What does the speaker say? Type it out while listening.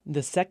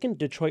The second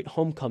Detroit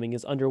Homecoming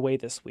is underway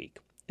this week.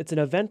 It's an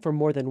event for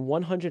more than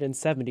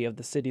 170 of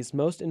the city's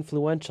most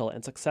influential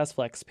and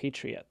successful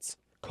expatriates.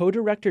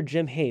 Co-director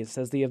Jim Hayes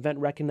says the event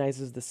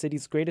recognizes the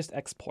city's greatest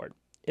export,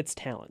 its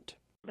talent.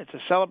 It's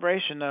a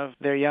celebration of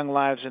their young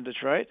lives in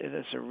Detroit.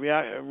 It's a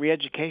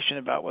re-education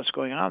about what's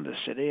going on in the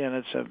city, and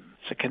it's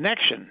a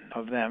connection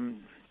of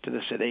them to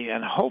the city,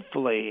 and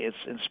hopefully it's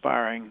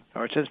inspiring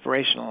or it's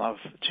inspirational enough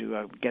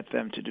to get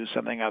them to do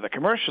something either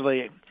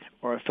commercially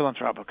or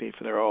philanthropically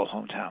for their old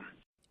hometown.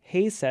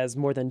 Hayes says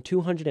more than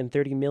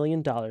 $230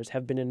 million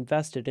have been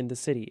invested in the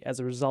city as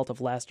a result of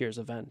last year's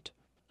event.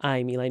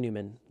 I'm Eli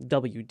Newman,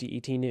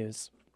 WDET News.